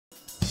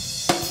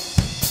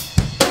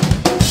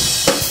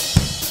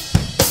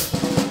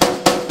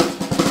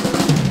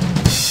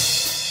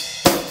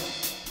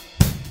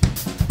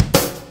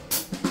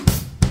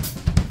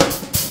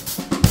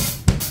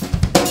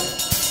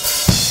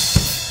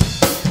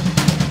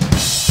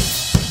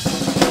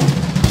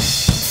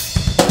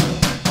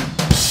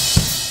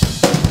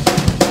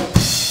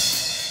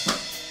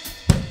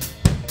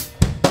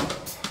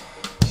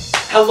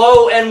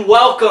Hello and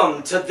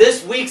welcome to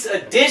this week's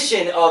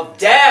edition of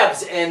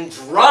Dabs and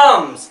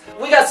Drums.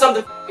 We got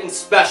something f***ing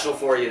special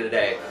for you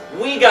today.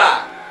 We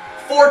got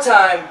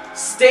four-time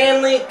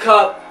Stanley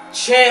Cup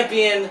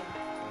Champion,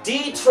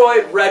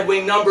 Detroit Red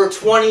Wing number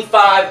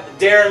 25,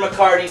 Darren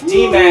McCARTY,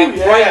 D-Mac,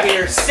 right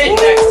here, sitting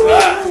next to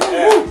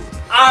me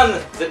on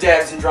the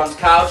Dabs and Drums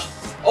couch.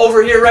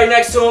 Over here, right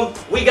next to him,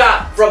 we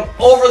got from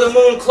Over the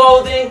Moon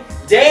Clothing,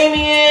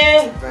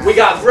 Damien. We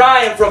got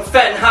Brian from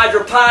Fenton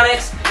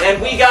Hydroponics,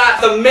 and we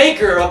got the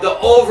maker of the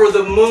Over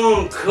the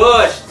Moon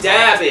Kush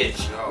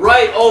Dabbage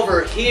right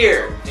over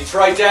here,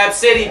 Detroit Dab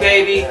City,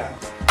 baby.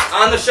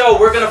 On the show,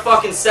 we're gonna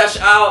fucking sesh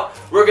out.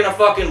 We're gonna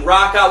fucking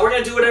rock out. We're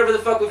gonna do whatever the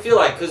fuck we feel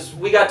like, cause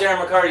we got Darren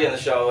McCARTY on the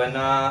show, and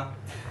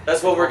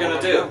that's what we're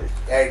gonna do.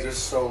 Hey,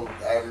 just so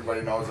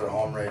everybody knows at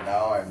home right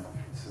now,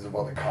 this is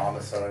about the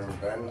calmest I've ever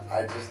been.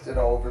 I just did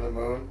Over the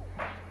Moon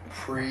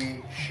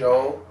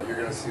pre-show. You're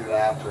gonna see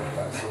that after.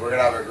 So we're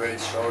gonna have a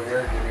great show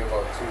here. Give me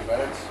about 2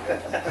 minutes.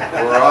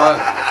 We're on.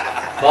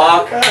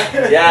 Fuck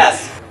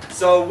yes.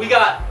 So we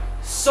got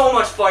so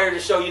much fire to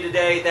show you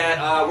today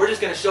that we're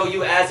just gonna show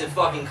you as it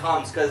fucking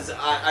comes. Cause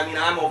I mean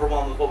I'm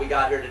overwhelmed with what we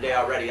got here today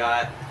already.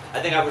 I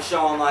think I was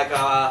showing like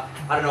I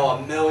don't know,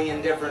 1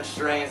 million different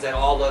strains that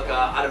all look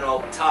I don't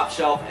know, top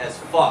shelf as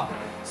fuck.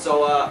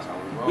 So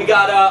we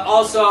got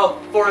also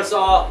for us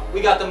all,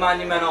 we got the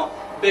monumental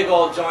big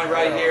old joint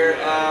right here.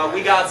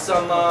 We got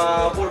some,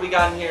 what do we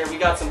got in here? We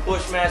got some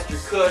Bushmaster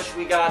Kush,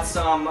 we got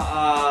some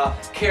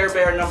Care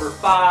Bear number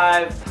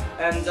 5,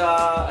 and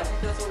I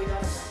think that's what we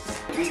got in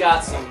there. We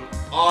got some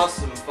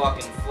awesome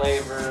fucking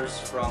flavors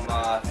from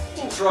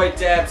Detroit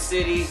Dab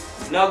City,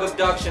 Nug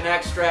Abduction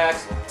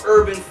Extracts,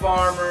 Urban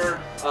Farmer,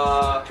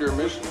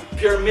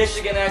 Pure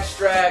Michigan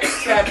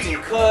Extracts,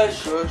 Captain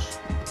Kush.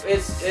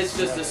 It's just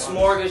a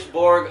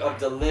smorgasbord of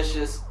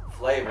delicious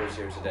flavors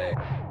here today.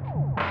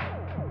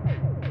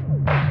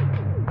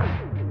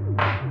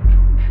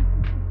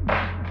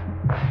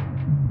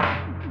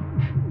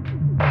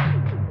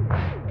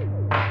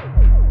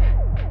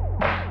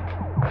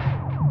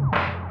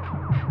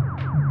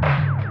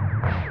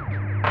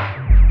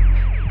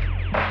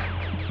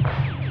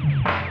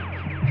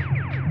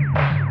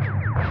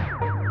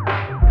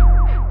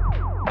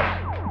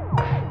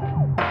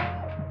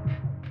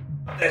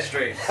 That's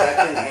straight.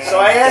 So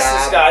I asked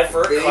this guy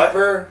for a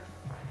cut.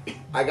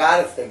 I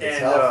gotta think it's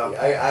healthy.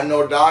 I'm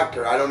no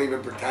doctor. I don't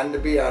even pretend to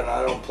be, and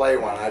I don't play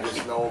one. I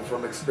just know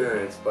from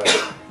experience. But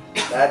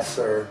that,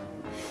 sir,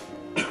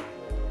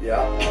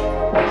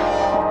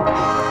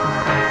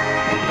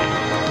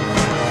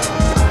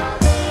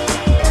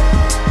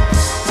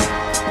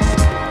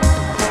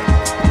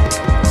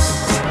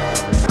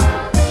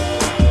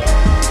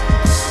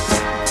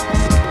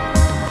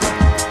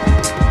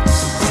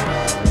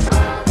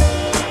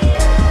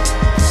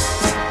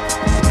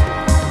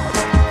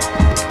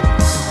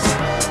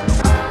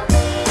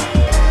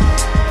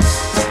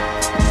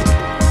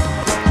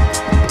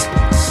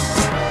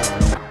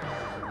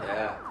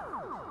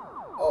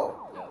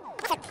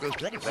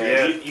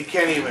 Man, you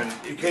can't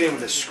even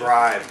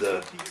describe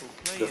the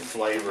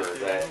flavor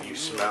that you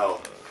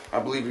smell. I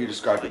believe you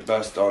described it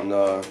best on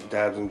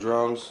Dabs and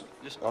Drums.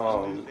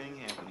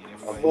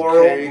 A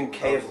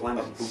bouquet of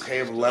lemons. A bouquet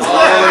of lemons.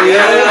 Oh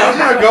yeah, I'm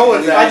gonna go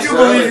with that. I do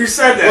believe you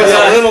said that. With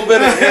a little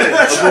bit of hint.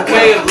 A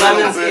bouquet of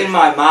lemons in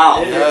my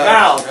mouth. In your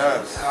mouth.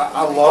 Yes.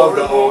 I love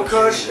the Moon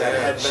Kush.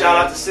 Shout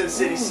out to Sin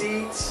City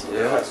Seeds.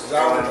 Yeah. Is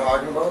that what we're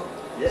talking about?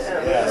 Yes.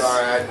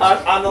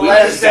 On the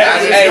last day.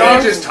 Hey,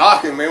 we're just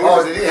talking, man.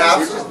 Did he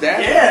have some?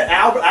 Yeah,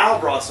 Al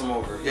brought some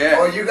over. Yeah.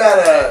 Oh, you got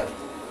a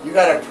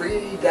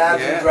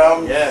pre-Dabs and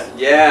Drums?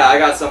 Yeah, I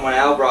got some when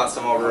Al brought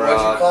some over. What'd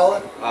you call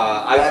it?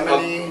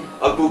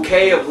 A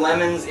bouquet of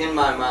lemons in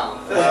my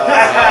mouth.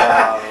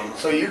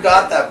 So you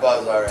got that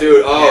buzz already.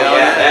 Dude,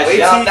 I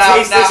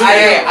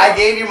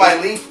gave you my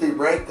leafly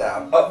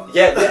breakdown. And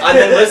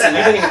then listen,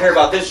 you didn't even hear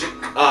about this.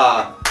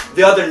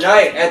 The other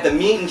night at the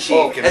meet and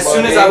cheat, as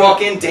soon as I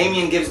walk in,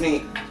 Damien gives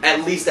me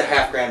at least a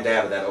half gram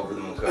dab of that Over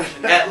the Moon Kush.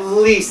 At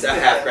least a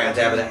half gram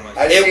dab of that.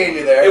 I seen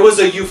you there. It was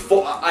a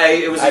euphoric.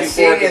 I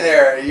seen you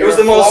there. You was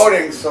were the most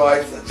floating, so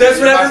That's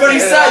what everybody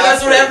said.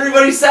 That's what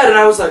everybody said, and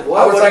I was like,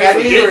 "What?" I was like, I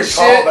knew you were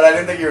tall, but I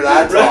didn't think you were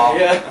that tall.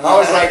 I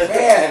was like,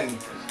 man.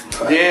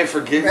 Yeah,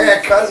 forgive me.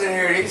 Man, cousin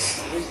here,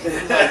 he's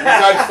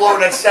like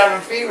floating at 7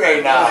 feet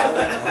right now.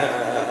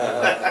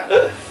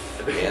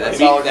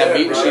 That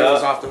meat sheet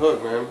was off the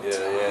hook, man.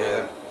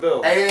 Yeah.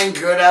 Anything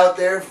good out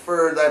there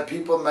for that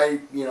people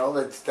might,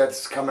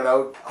 that's coming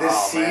out this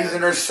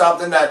season or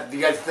something that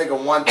you guys think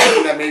of one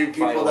thing that maybe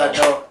people that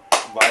don't.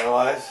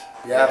 Vitalize?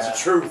 Yeah, it's the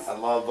truth. I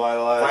love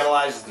Vitalize.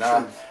 Vitalize is the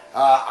truth.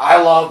 I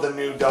love the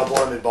new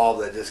double-ended bulb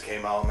that just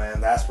came out,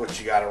 man. That's what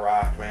you gotta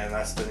rock, man.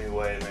 That's the new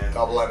way, man.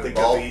 Double-ended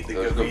bulb. The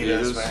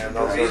Gavitas, man.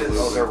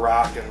 Those are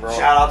rocking, bro.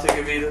 Shout out to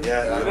Gavita.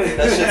 Yeah,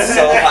 that shit's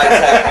so high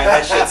tech, man.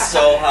 That shit's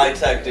so high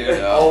tech, dude.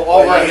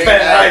 Over at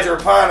Fenton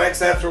Hydroponics,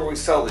 that's where we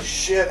sell the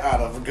shit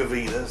out of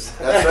Gavitas.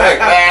 That's right,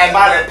 man.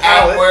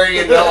 Out where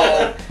you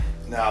know.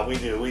 No, we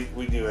do.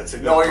 We do. It's a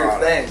good know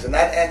product. your things, and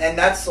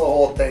that's the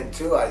whole thing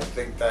too. I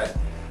think that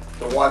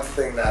the one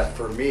thing that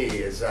for me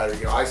is that,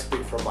 you know, I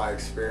speak from my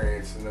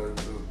experience and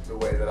the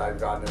way that I've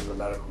gotten into the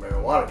medical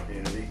marijuana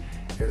community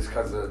is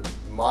because of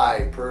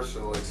my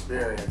personal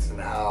experience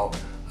and how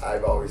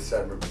I've always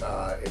said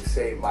it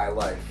saved my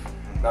life.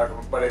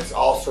 But it's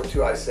also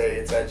too, I say,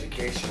 it's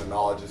education and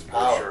knowledge is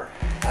power. Sure.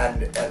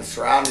 And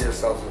surround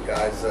yourselves with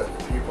guys,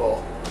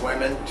 people,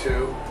 women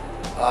too,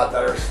 that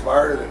are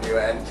smarter than you,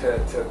 and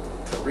to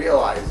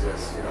realize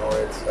this. You know,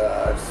 it's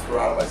I've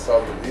surrounded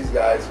myself with these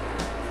guys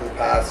for the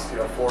past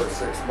 4 to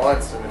 6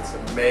 months, and it's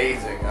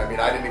amazing. I mean,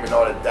 I didn't even know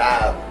what a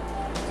dab.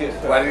 I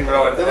didn't even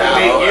know what a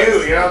dab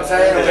was. You know what I'm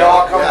saying? We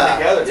all come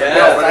together. It's a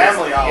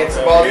family. It's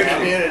about the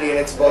community, and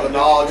it's about the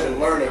knowledge and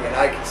learning. And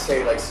I can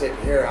say, like sitting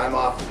here, I'm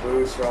off the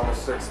booze for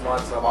almost 6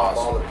 months. I'm off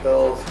all the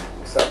pills,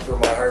 except for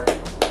my heart.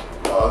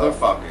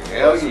 Motherfucker,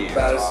 hell yeah.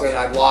 Medicine.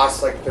 I've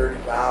lost like 30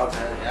 pounds.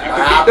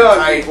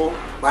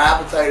 My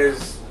appetite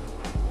is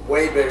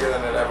way bigger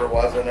than it ever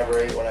was. I never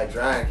ate when I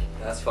drank.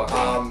 That's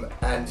fucking.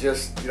 And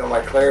just, you know,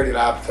 my clarity and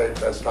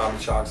appetite, as Tommy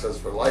Chong says,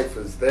 for life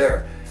is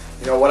there.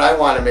 You know, what I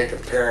want to make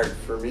apparent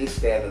for me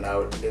standing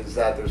out is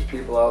that there's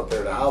people out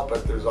there to help,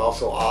 but there's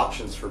also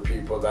options for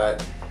people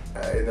that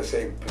in the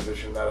same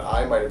position that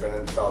I might have been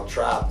in, felt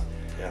trapped.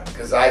 Yeah.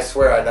 Because I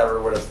swear I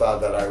never would have thought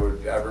that I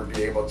would ever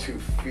be able to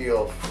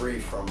feel free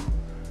from,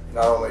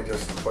 not only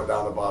just to put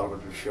down the bottle,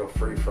 but to feel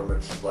free from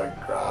its like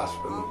grasp.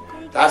 And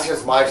that's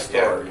just my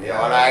story, you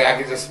know. And I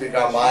can just speak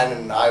on mine,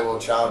 and I will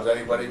challenge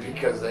anybody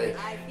because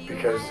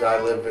I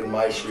live in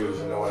my shoes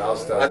and no one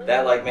else does.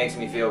 That like makes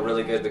me feel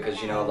really good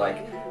because, you know,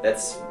 like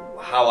that's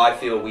how I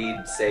feel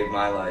weed saved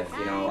my life.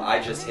 You know,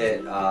 I just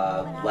hit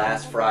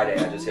last Friday.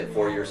 I just hit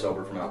 4 years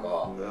sober from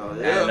alcohol. And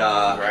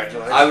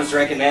Congratulations. I was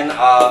drinking, man.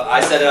 I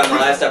said it on the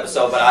last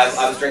episode, but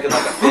I was drinking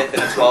like a 5th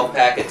and a 12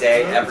 pack a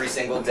day every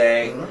single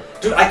day.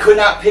 Dude, I could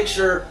not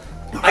picture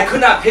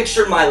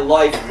my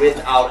life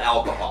without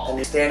alcohol.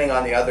 And standing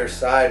on the other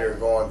side or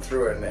going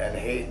through it and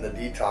hating the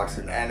detox,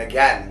 and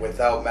again,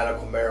 without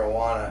medical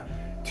marijuana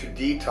to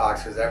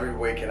detox, because every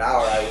waking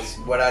hour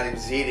what I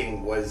was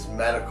eating was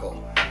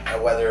medical,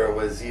 and whether it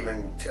was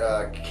even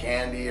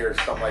candy or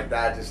something like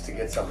that, just to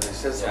get something in the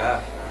system.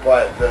 Yeah.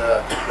 But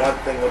the one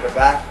thing looking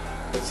back,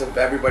 is if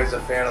everybody's a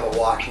fan of The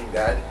Walking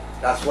Dead,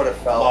 that's what it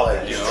felt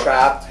like. You're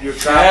trapped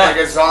like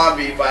a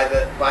zombie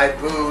by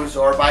booze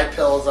or by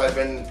pills. I've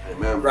been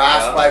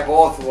grasped by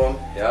both of them,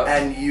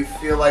 and you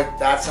feel like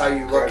that's how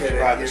you look at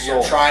it.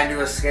 You're trying to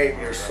escape.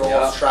 Your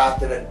soul's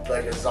trapped in it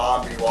like a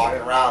zombie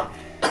walking around.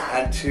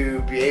 And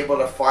to be able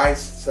to find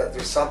that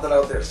there's something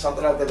out there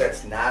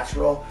that's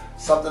natural,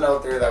 something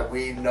out there that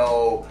we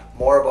know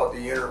more about the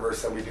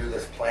universe than we do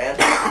this plant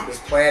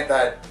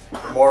that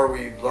the more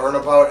we learn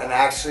about and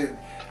actually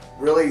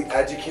really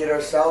educate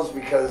ourselves,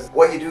 because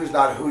what you do is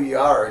not who you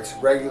are. It's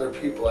regular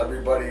people.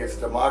 Everybody, it's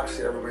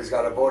democracy. Everybody's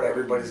got a vote.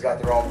 Everybody's got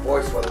their own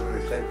voice, whether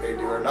they think they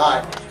do or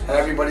not. And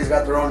everybody's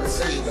got their own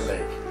decision to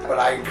make. But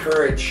I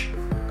encourage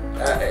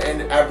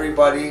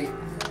everybody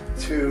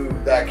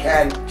that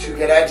can to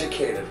get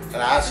educated and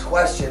ask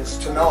questions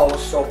to know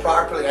so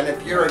properly. And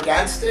if you're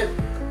against it,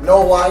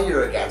 know why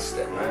you're against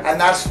it.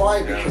 And that's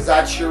fine, because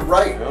that's your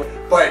right.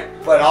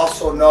 But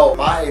also know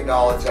my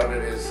knowledge of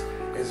it is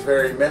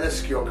very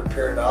minuscule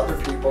compared to other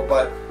people.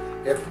 But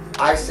if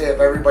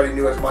everybody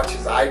knew as much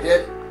as I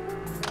did,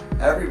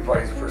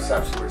 everybody's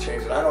perception would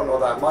change. And I don't know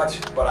that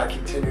much, but I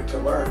continue to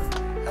learn.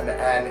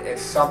 And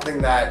it's something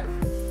that,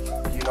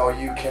 you know,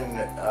 you can,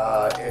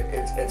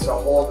 it's a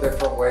whole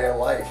different way of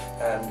life.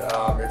 And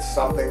it's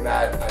something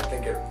that I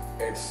think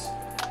it's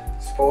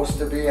supposed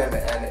to be, and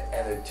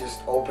it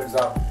just opens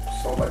up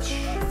so much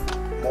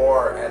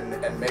more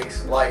and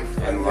makes life,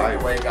 I think,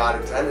 the way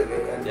God intended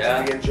it, and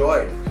to be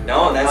enjoyed.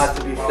 No,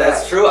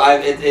 that's true.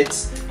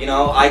 It's you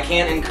know, I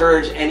can't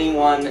encourage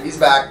anyone. He's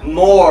back.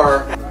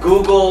 More.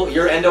 Google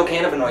your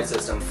endocannabinoid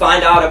system.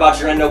 Find out about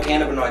your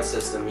endocannabinoid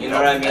system. You know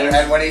what I mean?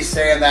 And when he's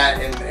saying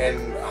that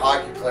in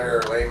hockey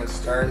player layman's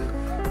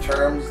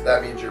terms,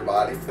 that means your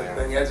body. The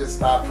thing is, it's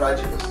not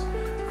prejudice.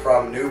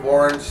 From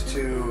newborns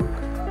to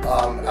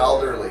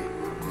elderly,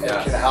 it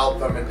can help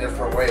them in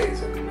different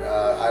ways. And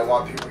I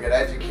want people to get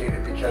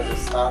educated, because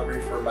it's not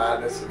reefer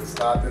madness, and it's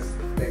not this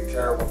big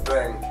terrible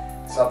thing.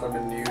 It's something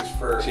been used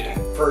for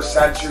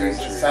centuries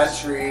and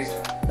centuries,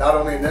 not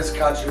only in this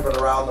country but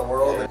around the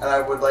world. And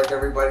I would like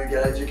everybody to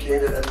get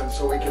educated, and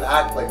so we can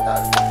act like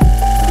that.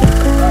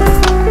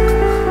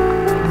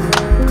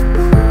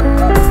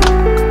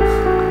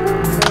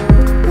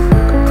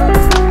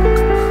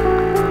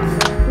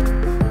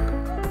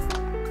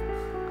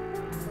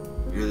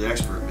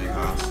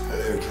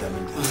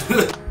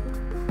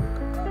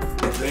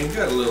 You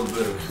got a little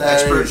bit of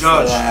Expert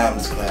judge.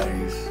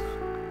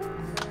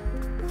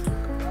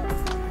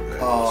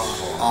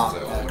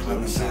 Let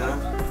me see that.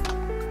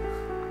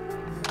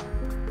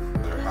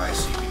 They're high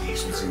CBD.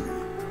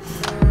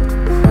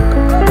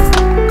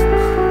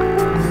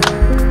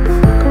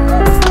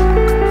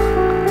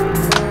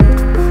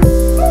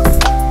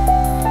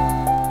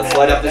 Let's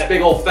light up this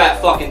big old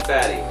fat fucking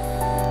fatty.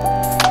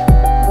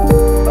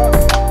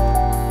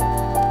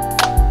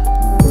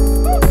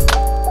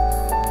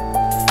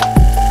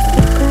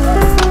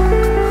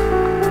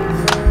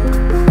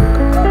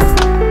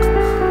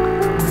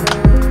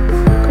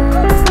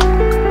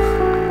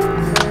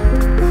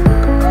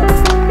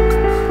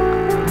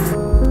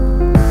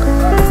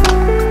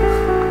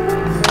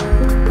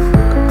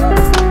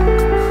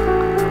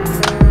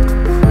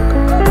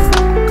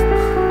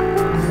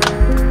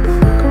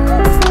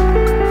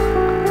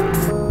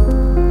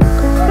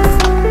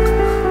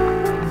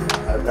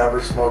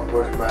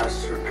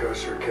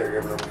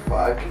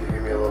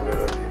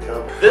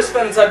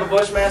 any type of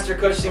Bushmaster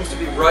Kush seems to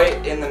be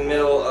right in the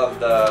middle of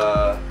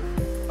the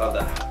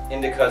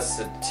indica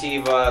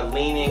sativa,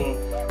 leaning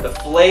the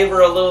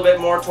flavor a little bit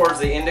more towards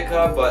the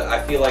indica, but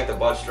I feel like the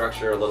bud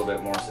structure a little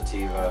bit more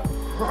sativa. You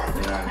know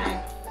what I mean?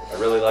 I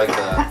really like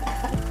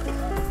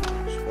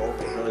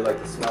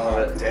the smell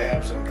of it.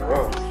 Dabs and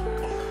drugs.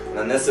 And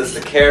then this is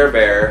the Care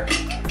Bear.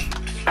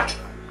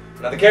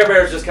 Now the Care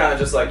Bear is just kind of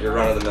just like your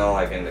run-of-the-mill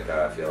like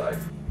indica, I feel like.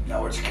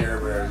 Now which Care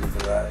Bear is it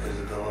for that? Is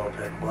it the little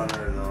pink one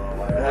or the little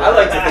white one? I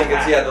like to think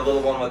it's the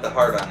little one with the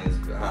heart on his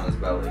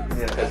belly,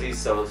 because he's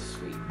so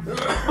sweet.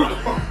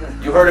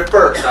 You heard it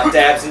first on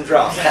Dabs and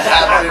Drums.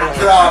 Dabs and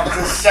Drums,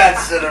 the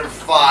sensitive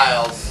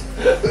files.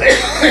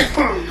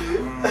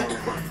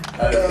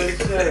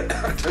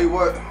 I tell you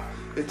what,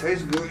 it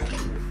tastes good.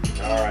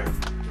 Alright.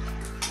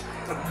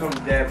 Come to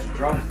Dabs and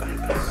Drums.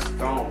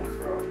 Stone,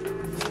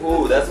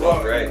 bro. Ooh, that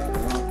smells great.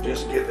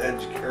 Just get that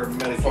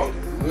medication.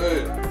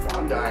 Good.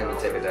 I'm dying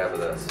to take a dab of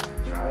this.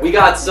 We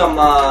got some,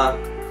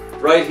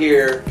 right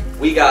here,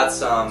 we got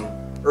some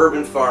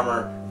Urban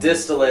Farmer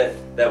distillate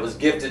that was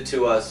gifted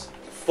to us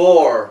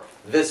for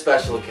this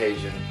special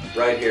occasion.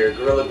 Right here,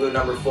 Gorilla Glue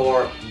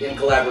 #4 in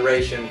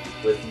collaboration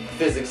with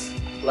Physics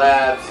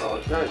Labs. Oh,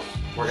 nice.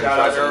 We're gonna Shout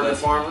try out to some of Urban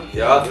this. Farmer.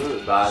 Yeah,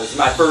 this is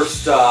my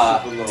first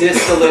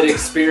distillate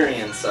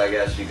experience, I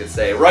guess you could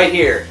say. Right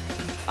here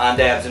on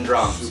Dabs and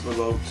Drums. Super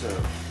low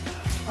temp.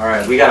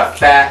 Alright, we got a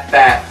fat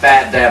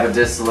dab of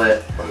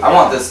distillate. I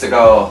want this to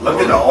go. Look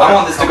at the oil. I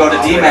want this to go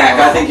to D-Mac.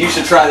 I think you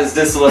should try this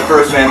distillate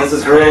first, man. This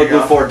is Gorilla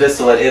Glue 4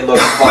 distillate. It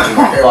looks fucking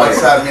Hey, what's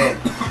fire. that mean?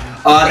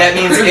 That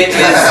means it is.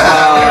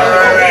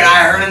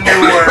 I heard a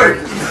new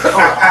word. I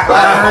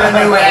heard a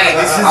new word.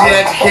 This is the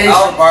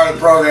education part of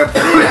the program.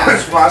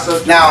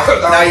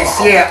 Now you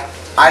see it.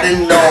 I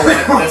didn't know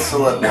what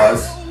distillate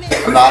was.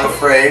 I'm not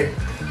afraid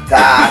to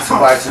ask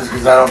questions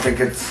because I don't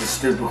think it's a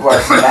stupid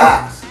question to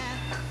ask.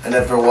 And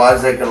if it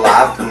was, they could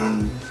laugh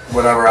and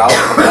whatever else,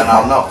 but then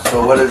I'll know.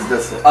 So what is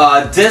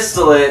distillate?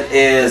 Distillate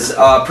is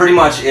pretty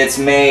much, it's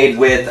made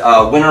with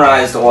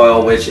winterized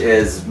oil, which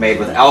is made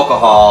with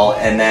alcohol,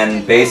 and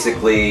then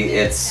basically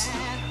it's you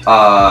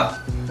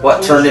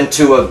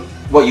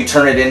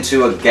turn it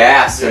into a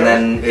gas, and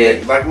then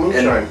it like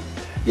moonshine.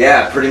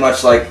 Yeah, pretty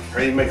much like.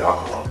 Ready to make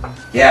alcohol.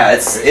 Yeah,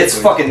 it's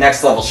fucking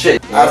next level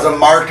shit. As a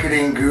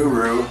marketing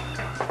guru,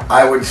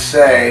 I would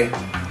say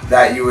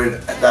that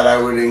I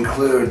would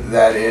include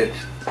that it.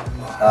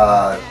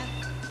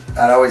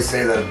 I'd always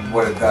say that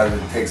what it does,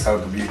 it takes out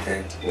the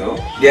butane. No?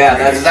 Yeah,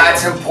 Because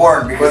that's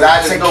important, because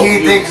that's a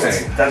key thing.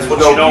 That's what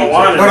you don't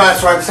want. No,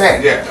 that's what I'm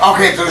saying. Yeah.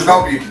 Okay, there's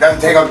no butane.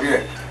 Doesn't take out the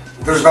butane.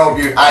 There's no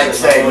butane. I'd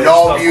say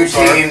no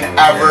butane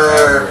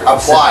ever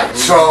applied.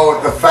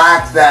 So the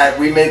fact that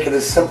we make it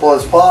as simple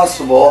as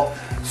possible,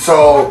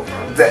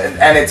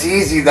 and it's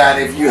easy that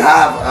if you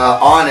have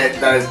on it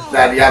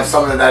that you have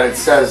something that it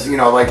says, you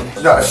know, like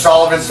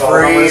solvents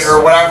free or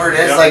whatever it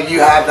is, like you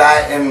have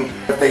that, and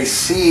if they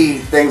see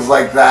things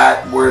like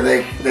that where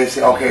they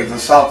say, okay, it's a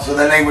solvent, so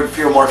then they would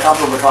feel more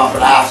comfortable to come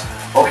and ask,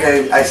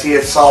 okay, I see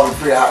it's solvent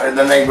free, and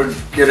then they would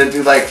get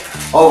into like,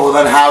 oh, well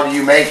then how do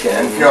you make it,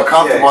 and feel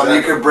comfortable, and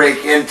you could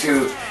break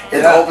into,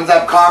 it opens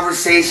up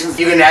conversations,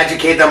 you can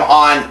educate them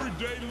on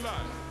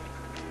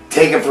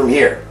take it from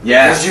here.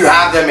 Yeah. Because you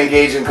have them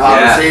engage in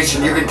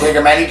conversation. You can take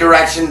them any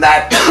direction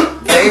that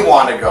they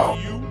want to go.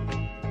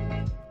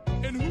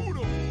 And who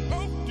the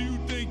fuck do you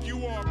think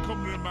you are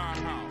coming to my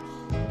house?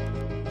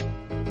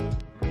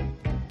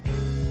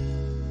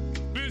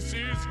 This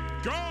is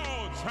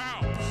God's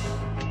house.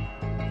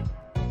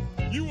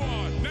 You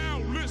are now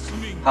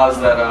listening. How's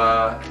that?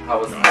 How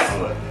was the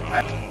distillate?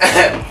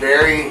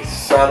 Very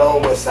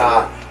subtle with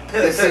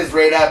this is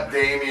right up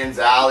Damien's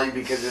alley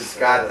because it's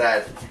got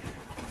that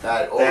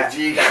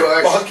OG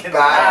Kush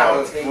back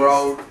of the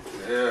throat.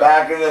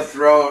 Back of the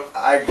throat.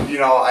 I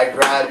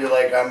grab you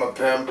like I'm a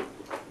pimp.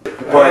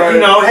 But you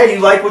know, hey,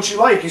 you like what you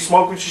like. You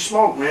smoke what you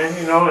smoke, man.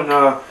 You know, and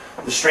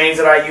the strains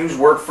that I use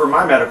work for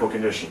my medical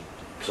condition.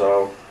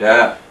 So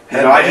Yeah. you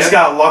know, I just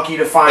got lucky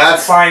to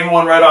find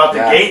one right out the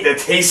gate that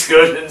tastes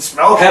good and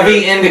smells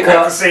Heavy good indica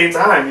at the same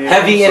time. You know?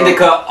 Heavy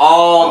indica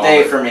all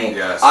day for me.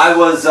 Yes. I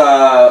was,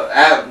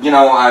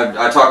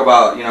 I talk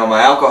about,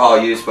 my alcohol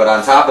use, but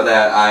on top of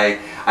that, I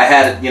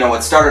had,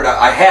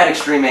 I had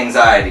extreme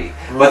anxiety.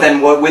 But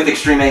then with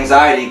extreme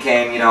anxiety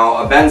came,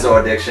 a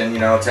benzo addiction, to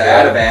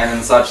Ativan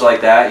and such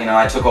like that.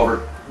 I took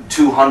over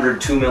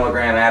 200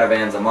 2-milligram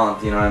Ativans a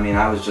month, you know what I mean?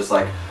 I was just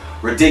like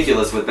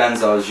ridiculous with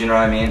benzos, you know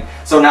what I mean?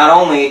 So not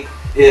only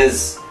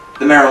is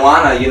the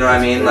marijuana, you know what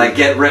I mean, like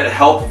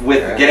help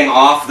with getting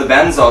off the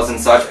benzos and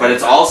such, but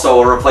it's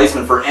also a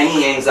replacement for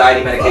any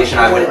anxiety medication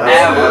I would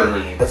ever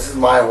need. This is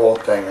my whole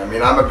thing. I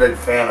mean, I'm a big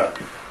fan of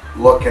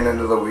looking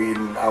into the weed,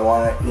 and I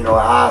want to,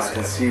 ask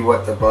and see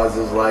what the buzz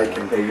is like,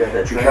 and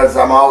because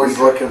I'm always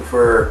looking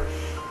for,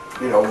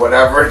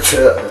 whatever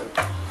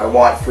I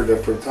want for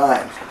different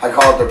times. I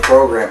call it the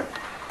program.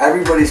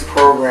 Everybody's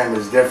program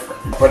is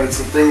different, but it's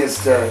the thing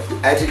is to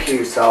educate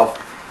yourself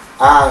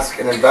ask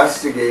and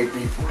investigate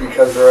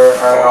because there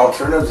are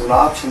alternatives and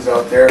options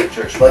out there. Like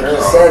you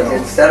said,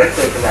 instead of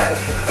taking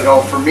that, you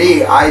know, for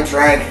me, I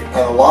drank,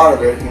 and a lot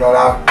of it, you know,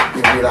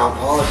 being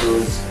alcoholic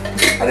was,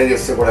 I didn't get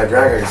sick when I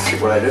drank, I get sick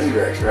when I didn't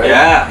drink, right?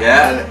 Yeah.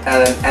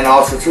 And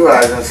also too,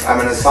 I'm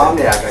an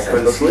insomniac. I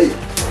couldn't sleep.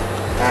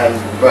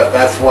 But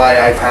that's why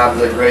I have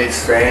the great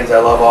strains. I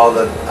love all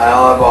the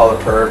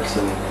perks,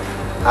 and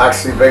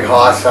actually Big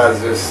Hoss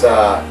has this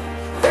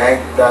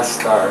Dank Death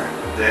Star.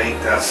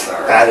 Dank Death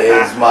Star. That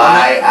is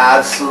my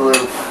absolute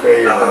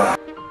favorite.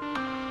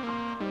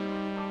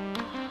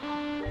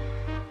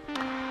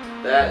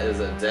 That is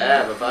a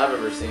dab if I've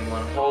ever seen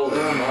one. Holy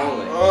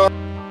moly.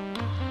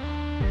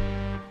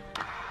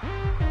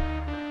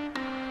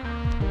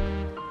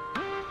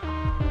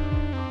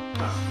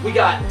 We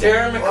got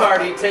Darren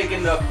McCarty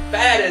taking the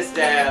fattest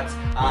dabs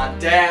on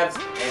dabs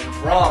and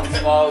drums,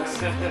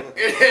 folks.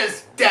 It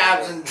is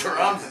dabs and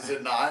drums, is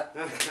it not?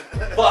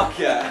 Fuck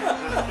yeah.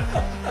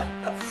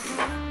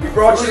 We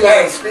brought you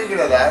in. Speaking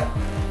of that,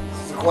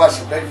 this is a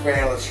question. Big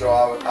fan of the show.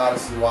 I would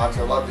honestly watch.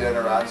 I love the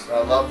interaction.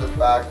 I love the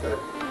fact that,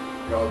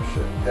 you know,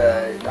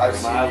 I've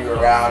seen you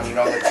around. You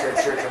know, the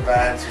trick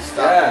events and stuff.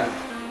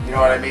 Yeah. You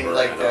know what I mean?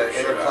 Like the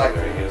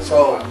intercollector.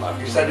 So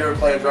you said you were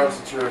playing drums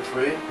since you were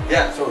 3.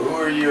 Yeah. So who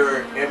are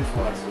your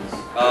influences?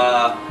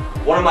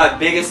 One of my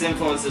biggest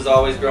influences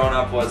always growing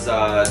up was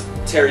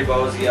Terry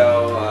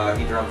Bozzio.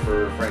 He drummed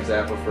for Frank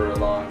Zappa for a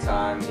long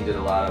time. He did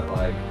a lot of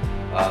like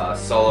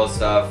solo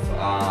stuff.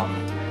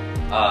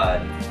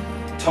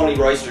 Tony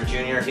Royster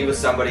Jr. He was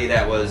somebody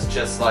that was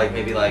just like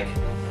maybe like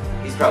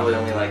he's probably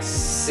only like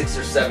 6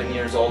 or 7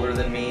 years older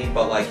than me,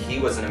 but like he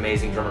was an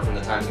amazing drummer from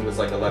the time he was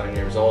like 11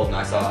 years old. And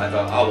I thought,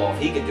 oh well, if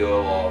he could do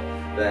it, well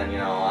then you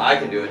know I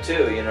can do it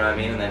too. You know what I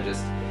mean? And then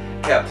just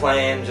kept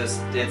playing.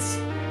 Just it's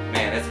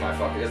my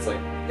fucking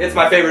it's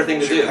my favorite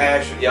thing to do.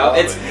 Passion. Yeah,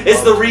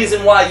 it's the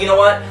reason why. You know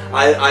what?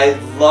 I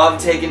love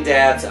taking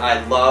dabs.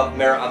 I love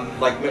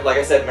like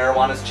I said,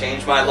 marijuana's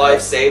changed my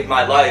life, saved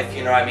my life.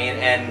 You know what I mean?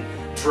 And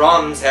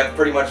drums have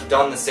pretty much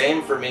done the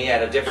same for me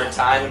at a different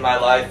time in my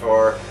life,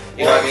 or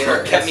you know what I mean,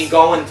 or kept me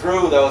going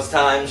through those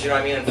times. You know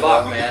what I mean? And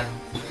fuck, man,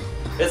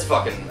 it's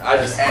fucking. And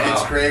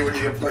it's great when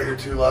you can put your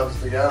two loves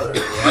together.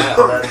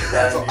 Yeah.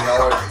 Then you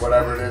know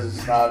whatever it is,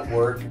 it's not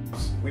work.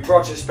 We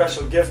brought you a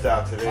special gift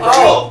out today.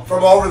 Oh,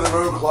 from Over the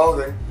Moon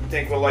Clothing. You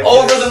think we'll like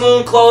Over the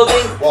Moon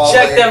Clothing.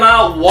 Check them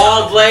out.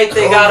 Walled Lake.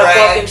 They got a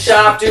fucking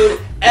shop,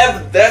 dude.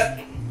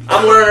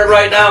 I'm wearing it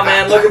right now,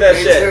 man. Look at that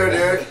Me shit. too,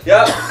 dude.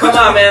 Yep. Come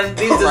on, man.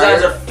 These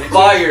designs are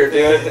fire,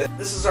 dude.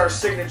 This is our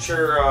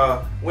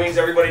signature wings.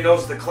 Everybody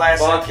knows the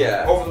classic Fuck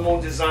yeah. Over the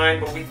Moon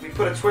design, but we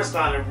put a twist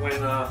on it when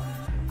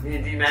me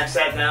and D-Mac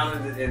sat down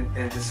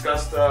and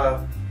discussed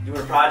doing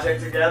a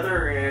project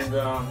together. And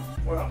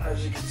well,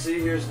 as you can see,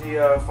 here's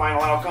the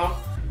final outcome.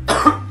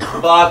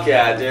 Fuck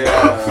yeah, dude.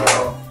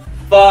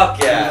 Fuck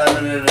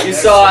yeah. You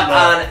saw it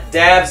on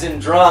Dabs and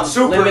Drums.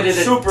 Super limited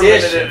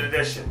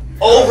edition.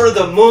 Over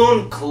the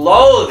Moon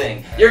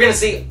Clothing. You're going to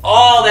see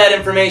all that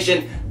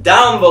information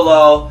down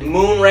below.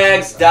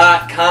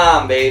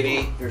 Moonrags.com,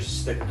 baby. Here's a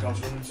sticker comes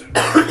with it.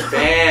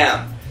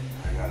 Bam.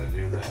 I gotta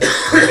do that.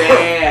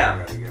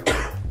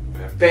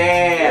 Bam.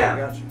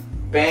 Bam.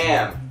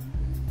 Bam.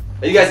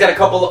 You guys got a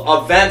couple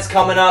of events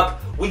coming up.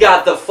 We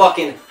got the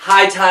fucking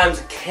High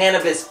Times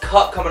Cannabis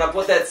Cup coming up.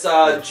 What that's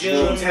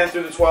June 10th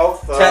through the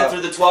 12th. 10th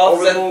through the 12th.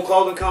 Over the Moon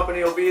Clothing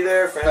Company will be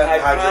there. Fenton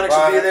Hydroponics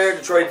will be there.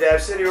 Detroit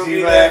DABS City will be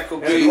D-Mac there.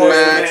 will And be of course,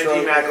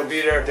 there. D-Mac will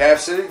be there. DABS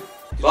City?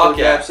 Fuck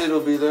yeah. DABS City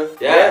will be there.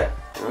 Yeah.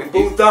 We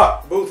boothed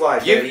up. Booth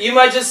live. You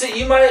might just see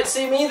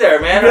me there,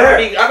 man. There.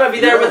 I'm gonna be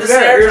there with the There.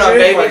 snare Here's drum, your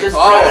baby. invite. Just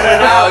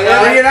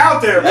Bring it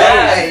out there, man.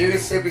 Yeah. Hey, you can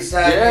sit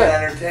beside me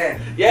and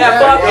entertain. Yeah,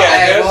 fuck yeah,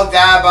 Hey, dude. we'll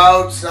dab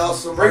out, sell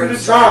some Bring merch,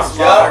 the drums, some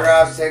yo.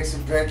 autographs, take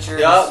some pictures.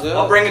 Yup.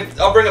 I'll bring a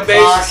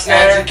bass Talk,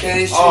 snare.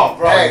 education. Oh,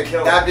 bro, hey,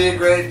 kill it. that'd be a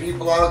great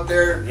people out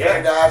there.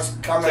 Yeah.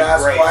 Come and It's a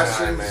ask great questions.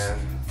 time, man.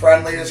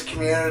 Friendliest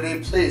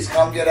community. Please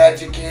come get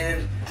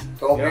educated.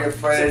 Don't be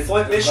afraid. It's in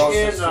Flint, There's no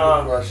Michigan. such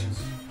stupid questions.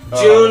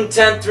 June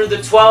 10th through the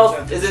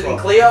 12th. Is it in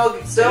Clio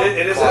still?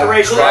 It is at the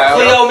racetrack.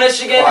 Clio,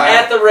 Michigan,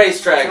 at the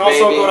racetrack, You can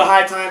also baby. go to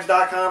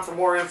hightimes.com for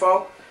more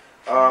info.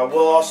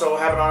 We'll also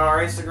have it on our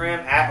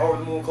Instagram at Over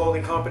the Moon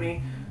Clothing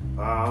Company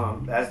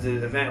as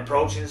the event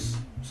approaches.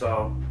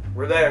 So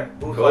we're there.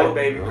 Booth Cool. Light,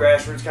 baby.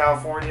 Grassroots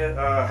California.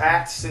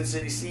 Hats, Sin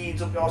City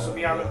Seeds will also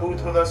be on the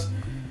booth with us.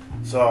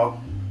 So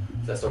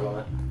Is that still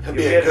going? It'll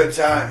be a good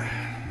time.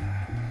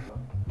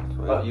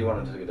 Oh, you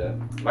wanted to take a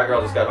dab. My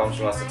girl just got home.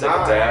 She wants to take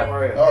a dab.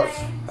 Oh,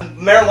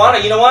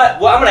 Marijuana, you know what?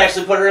 Well, I'm going to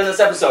actually put her in this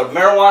episode.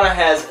 Marijuana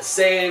has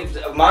saved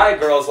my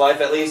girl's life,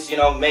 at least, you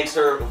know, makes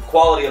her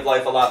quality of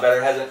life a lot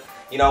better. Hasn't,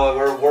 you know,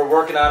 we're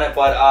working on it,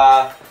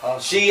 but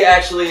she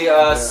actually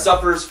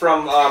suffers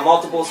from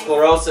multiple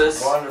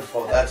sclerosis.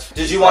 wonderful. That's.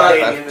 Do you want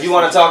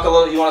to talk a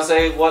little, you want to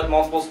say what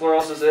multiple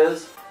sclerosis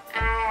is?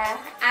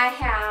 I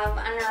have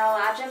a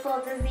neurological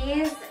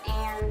disease,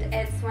 and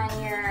it's when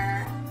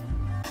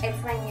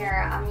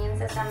your immune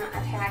system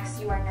attacks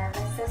your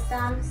nervous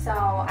system. So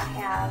I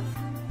have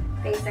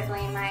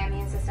basically my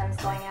immune system's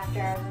going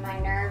after my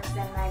nerves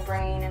and my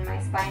brain and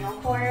my spinal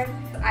cord.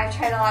 I've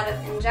tried a lot of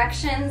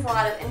injections, a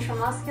lot of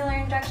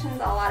intramuscular injections,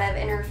 a lot of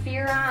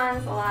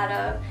interferons, a lot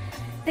of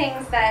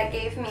things that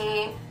gave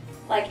me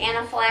like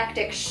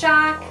anaphylactic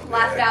shock,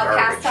 left out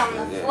cast on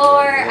the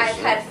floor. I've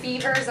had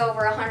fevers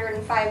over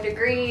 105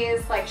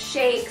 degrees, like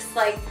shakes,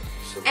 like,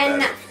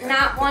 and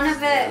not one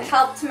of it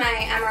helped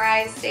my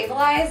MRI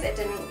stabilize. It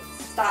didn't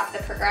stop the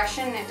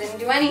progression. It didn't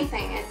do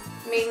anything. It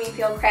made me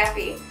feel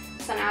crappy.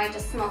 So now I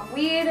just smoke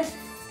weed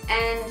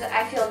and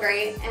I feel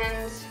great.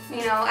 And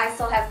you know, I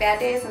still have bad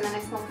days and then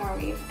I smoke more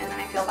weed and then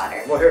I feel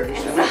better. Well, here, And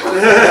so,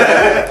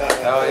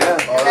 Oh yeah.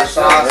 Oh, that's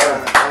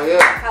awesome. Oh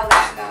yeah. how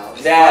that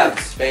goes.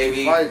 Dabs,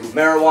 baby. Fighting.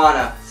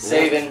 Marijuana.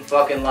 Saving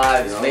fucking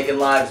lives. Yeah. Making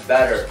lives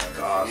better.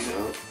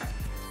 Awesome.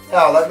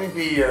 Now, let me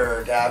be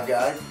your dab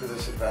guy for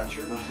this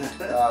adventure.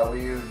 Will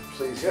you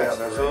please Yes, have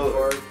that absolutely.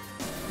 record?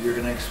 You're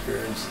going to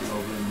experience the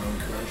Over the Moon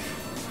Kush.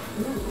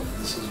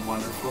 This is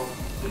wonderful.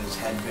 It is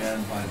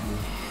headband by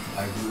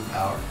Blue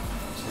Power.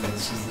 So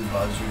this is the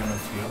buzz you're going to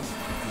feel.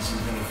 This is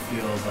going to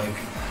feel like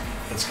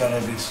it's going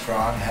to be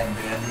strong,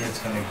 headbandy. It's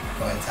going to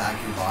attack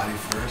your body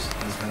first.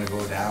 It's going to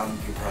go down.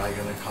 You're probably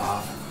going to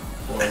cough.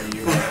 Or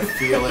you're going to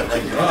feel it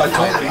like you're going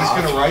to He's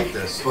gonna write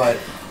this.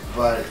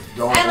 But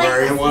don't I like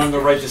worry. this. want him to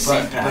write the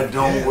scene But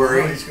don't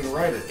worry. He's gonna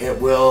write it. It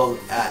will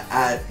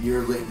at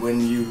your when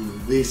you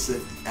lease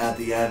it at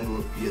the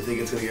end. You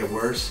think it's gonna get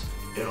worse.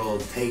 It'll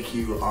take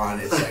you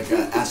on. It's like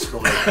an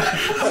escalator.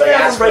 It's like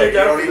an escalator. You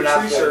don't even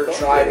have to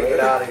try to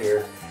get out of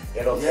here.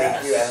 It'll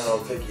take you and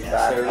it'll take you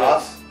back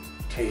up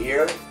to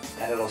here,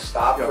 and it'll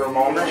stop for a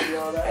moment,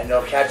 and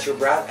you'll catch your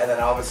breath, and then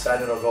all of a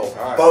sudden it'll go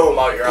boom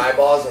out your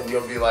eyeballs, and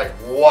you'll be like,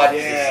 "What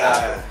just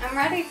happened?" I'm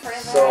ready for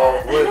that.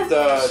 So with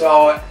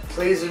so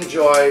please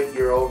enjoy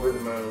your Over the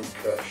Moon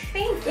Kush.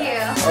 Thank you.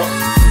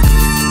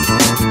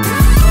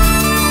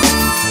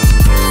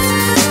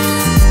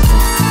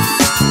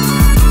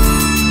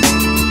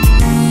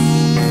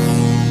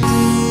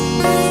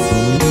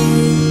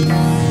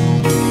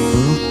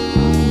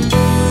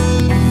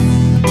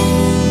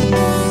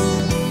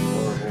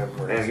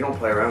 Man, you don't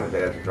play around with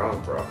Dad's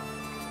drums, bro.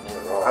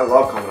 I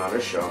love coming on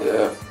this show.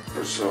 Yeah,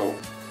 for sure.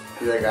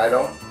 You think I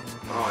don't?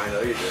 Oh, I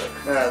know you do.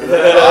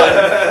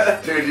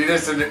 Dude, you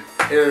just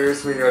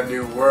introduced me to a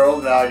new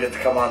world. Now I get to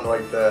come on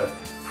like the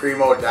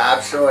Primo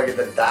Dab show. I get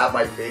to dab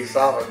my face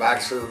off. I'm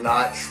actually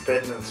not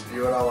spitting and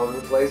spewing all over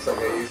the place like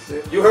I used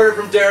to. You heard it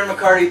from Darren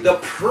McCarty, the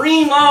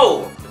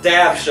Primo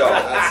Dab Show.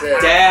 That's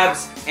it.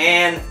 Dabs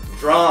and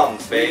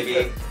drums,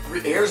 baby.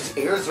 Here's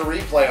the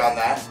replay on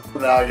that.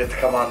 Now I get to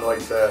come on like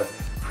the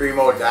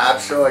Primo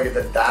Dab show. I get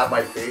to dab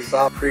my face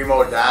off.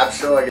 Primo Dab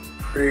show. I get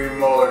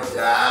Primo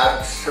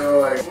Dab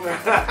show.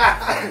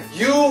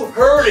 You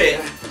heard it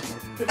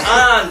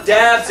on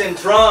Dabs and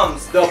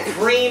Drums, the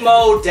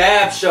Primo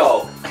Dab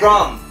Show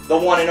from the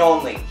one and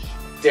only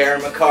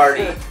Darren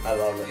McCarty. I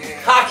love it.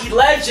 Hockey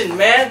legend,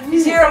 man.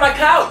 He's here on my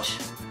couch.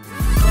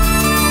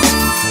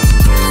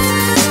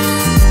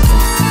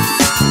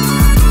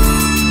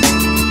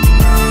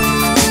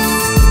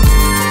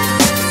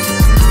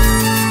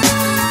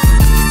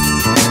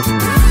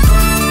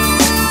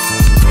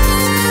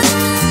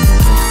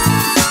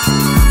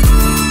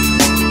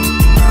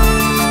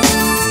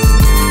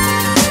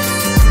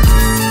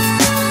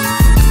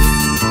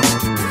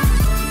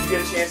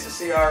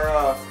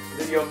 Our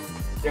video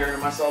Darren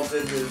and myself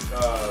did with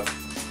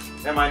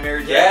Am I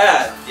Married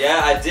Yet?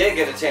 Yeah, I did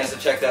get a chance to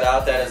check that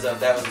out. That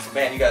was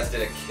man, you guys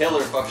did a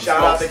killer fucking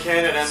Shout out to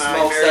Ken and Am I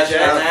smoke Married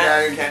session on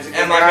Yet? that.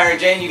 Am I Mary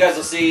Jane? You guys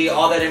will see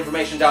all that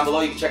information down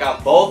below. You can check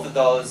out both of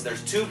those.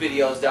 There's two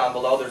videos down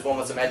below. There's one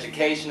with some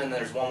education, and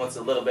there's one with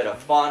a little bit of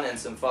fun and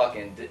some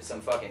fucking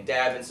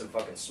dabbing, some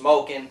fucking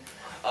smoking,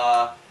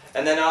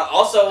 and then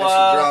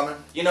also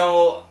you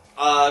know.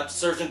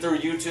 Searching through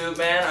YouTube,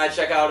 man, I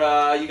check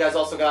out, you guys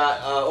also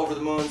got, Over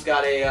the Moon's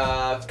got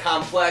a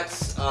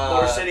complex,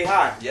 Motor City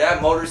High. Yeah,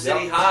 Motor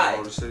City High.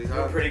 Motor City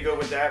We're High. pretty good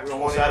with that. We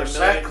almost had 1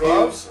 million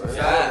clubs. views.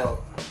 Yeah.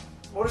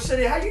 Motor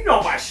City High, you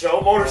know my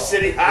show, Motor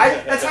City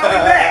High. That's how we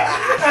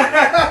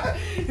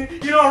met.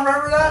 You don't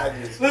remember that?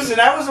 Listen,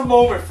 that was a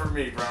moment for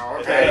me, bro.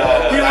 Okay.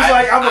 He was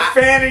like, I'm a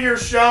fan of your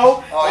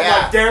show. I'm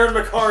like, Darren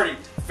McCarty,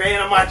 fan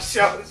of my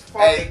show. It's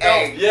fucking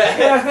dope.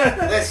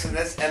 Yeah. Listen,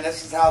 this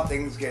is how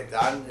things get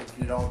done. If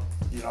you don't,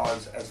 you know,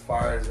 as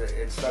far as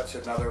it's such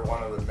another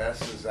one of the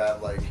myths is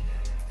that like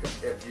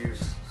if you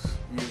use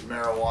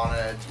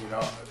marijuana, you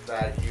know,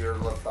 that you're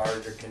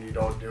lethargic and you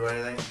don't do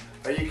anything.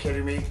 Are you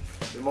kidding me?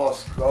 The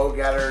most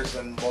go-getters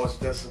and most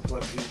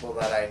disciplined people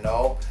that I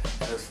know.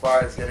 And as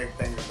far as getting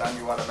things done,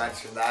 you want to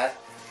mention that?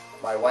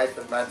 My wife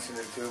had mentioned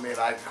it to me, and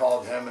I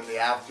called him in the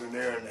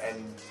afternoon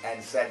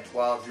and said,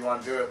 well, if you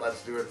want to do it,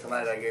 let's do it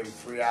tonight. I gave him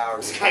 3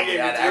 hours. I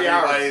gave had you 3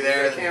 everybody hours.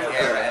 there. The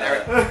camera and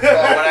everything. So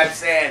what I'm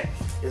saying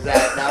is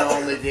that not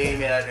only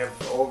Damien have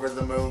Over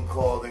the Moon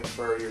clothing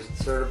for your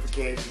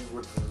certifications,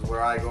 which is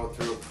where I go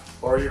through,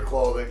 or your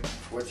clothing,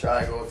 which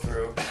I go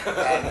through,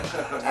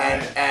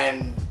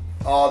 and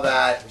all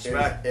that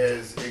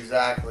is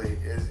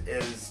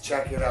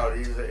check it out.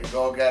 He's a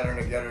go-getter and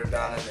a getter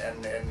done,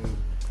 and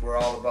we're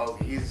all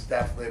about. He's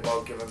definitely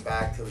about giving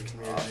back to the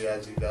community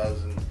as he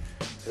does, and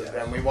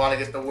we want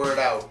to get the word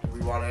out. We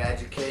want to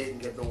educate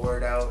and get the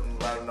word out and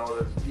let them know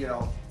that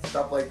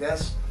stuff like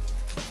this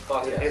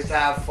is to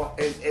have fun.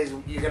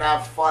 You can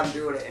have fun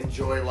doing it,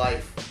 enjoy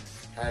life.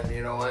 And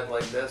you know what?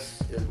 Like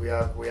this, we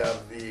have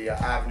the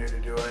avenue to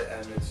do it,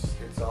 and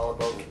it's all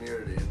about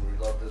community, and we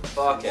love this.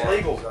 Fuck yeah.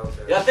 Legal.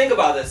 Yeah, think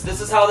about this.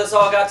 This is how this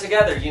all got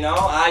together. You know,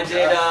 I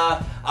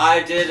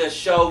did a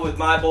show with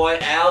my boy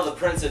Al, the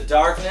Prince of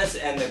Darkness,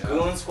 and the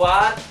Goon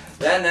Squad.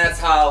 Then that's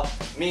how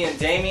me and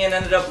Damien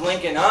ended up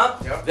linking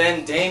up. Yep.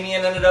 Then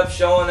Damien ended up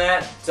showing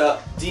that to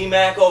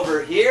D-Mac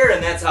over here,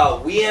 and that's how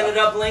we ended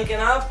up linking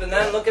up. And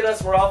then look at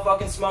us, we're all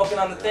fucking smoking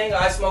on the thing.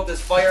 I smoked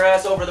this fire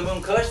ass over the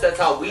moon kush. That's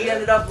how we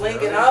ended up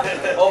linking up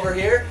over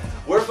here.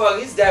 We're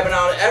fucking, he's dabbing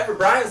out,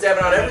 Brian's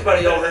dabbing out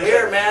everybody over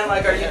here, man.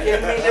 Like, are you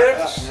kidding me, dude?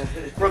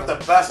 With the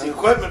best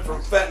equipment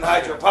from Fenton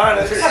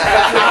Hydroponics.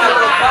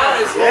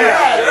 Hydroponics,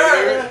 yeah,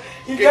 sure.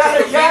 You got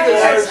it,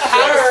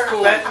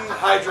 Fenton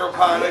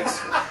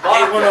Hydroponics,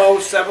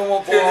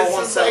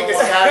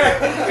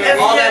 810-714-0171.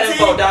 All that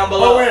info down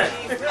below.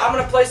 I'm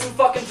gonna play some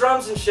fucking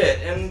drums and shit,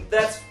 and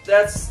that's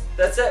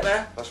it,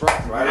 man. That's right.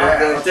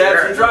 Yeah.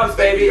 Dabs and drums,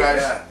 baby.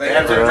 Dabs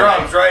and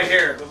drums right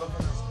here.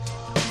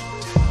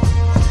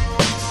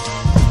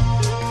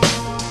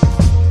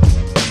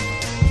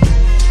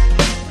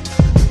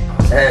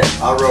 Hey,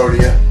 I'll roadie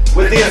you.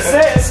 With the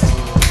assist.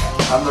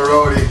 I'm the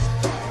roadie.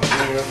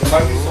 There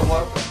might be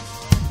someone.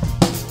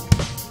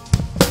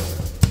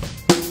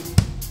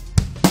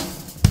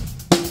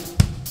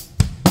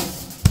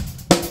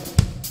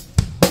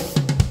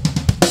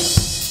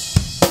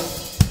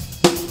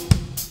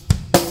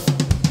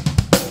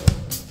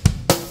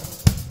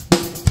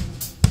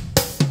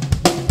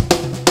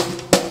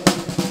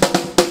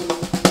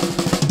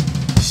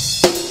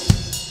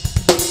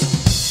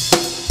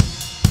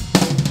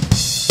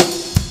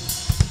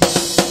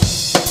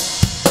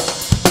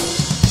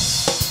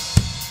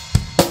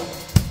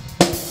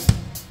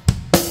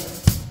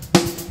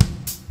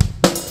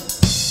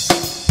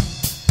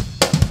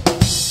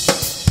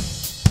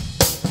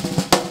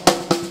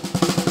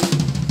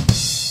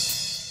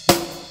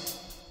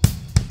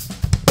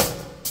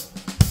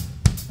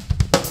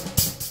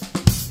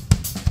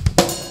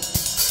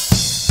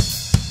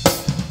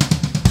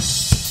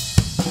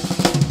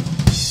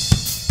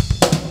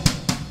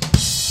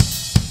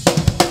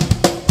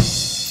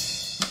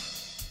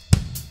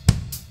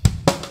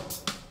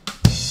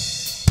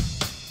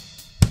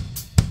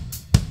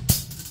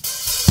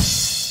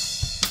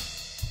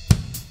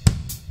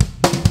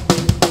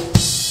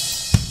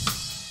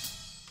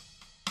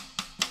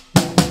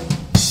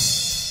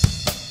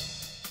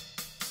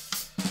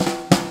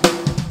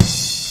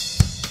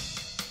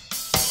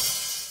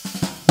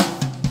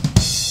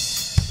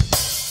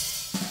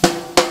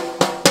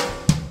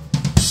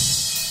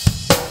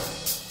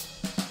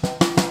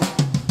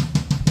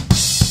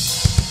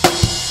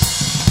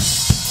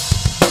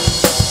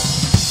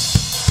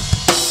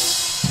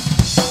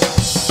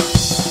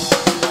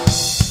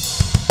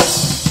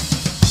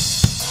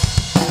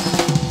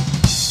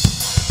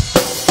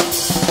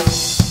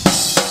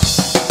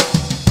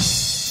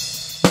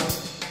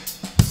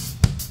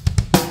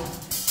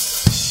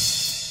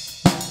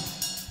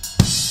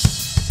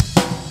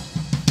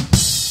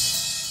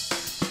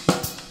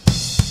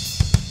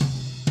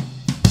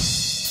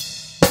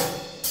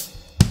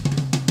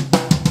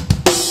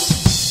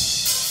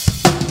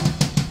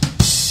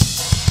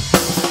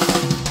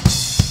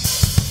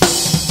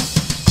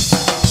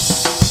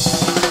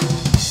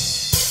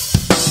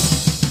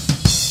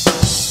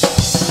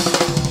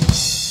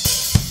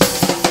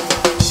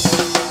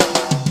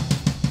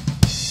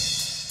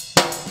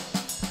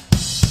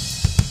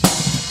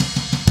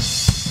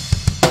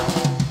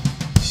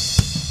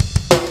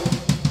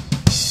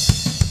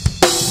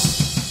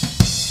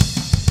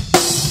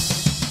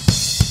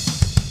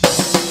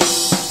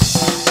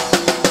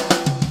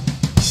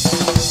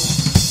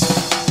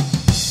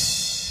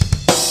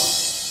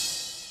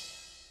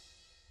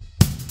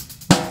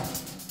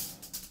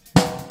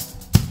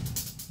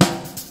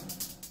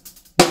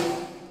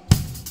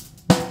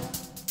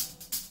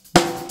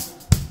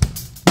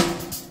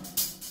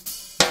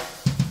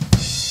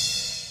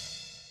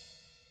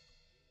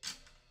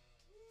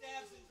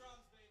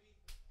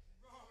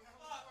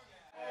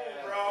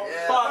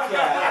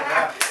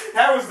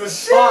 That was the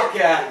shit. Fuck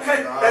yeah.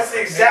 That's the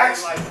exact.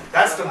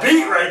 That's the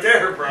beat right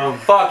there, bro.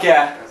 Fuck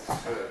yeah.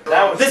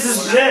 That was This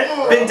is shit.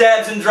 been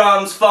Dabs and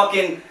Drums,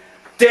 fucking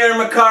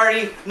Darren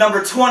McCarty,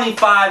 number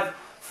 25.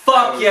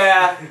 Fuck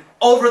yeah.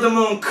 Over the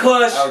Moon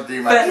Kush,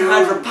 Fenton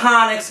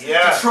Hydroponics,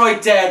 Yeah.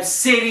 Detroit Dab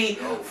City.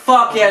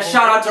 Fuck yeah.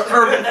 Shout out to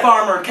Urban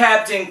Farmer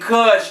Captain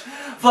Kush.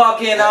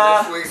 Fucking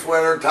this week's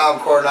winner, Tom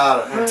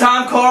Coronado.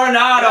 Tom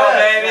Coronado,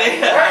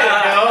 baby. There you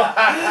go.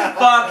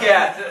 Fuck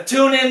yeah.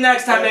 Tune in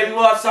next time, maybe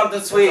we'll have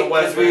something sweet,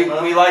 because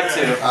we like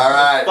to. All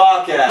right.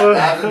 Fuck yeah.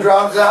 Have the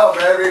drums out,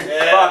 baby.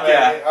 Fuck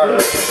yeah. All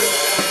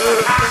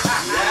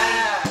right.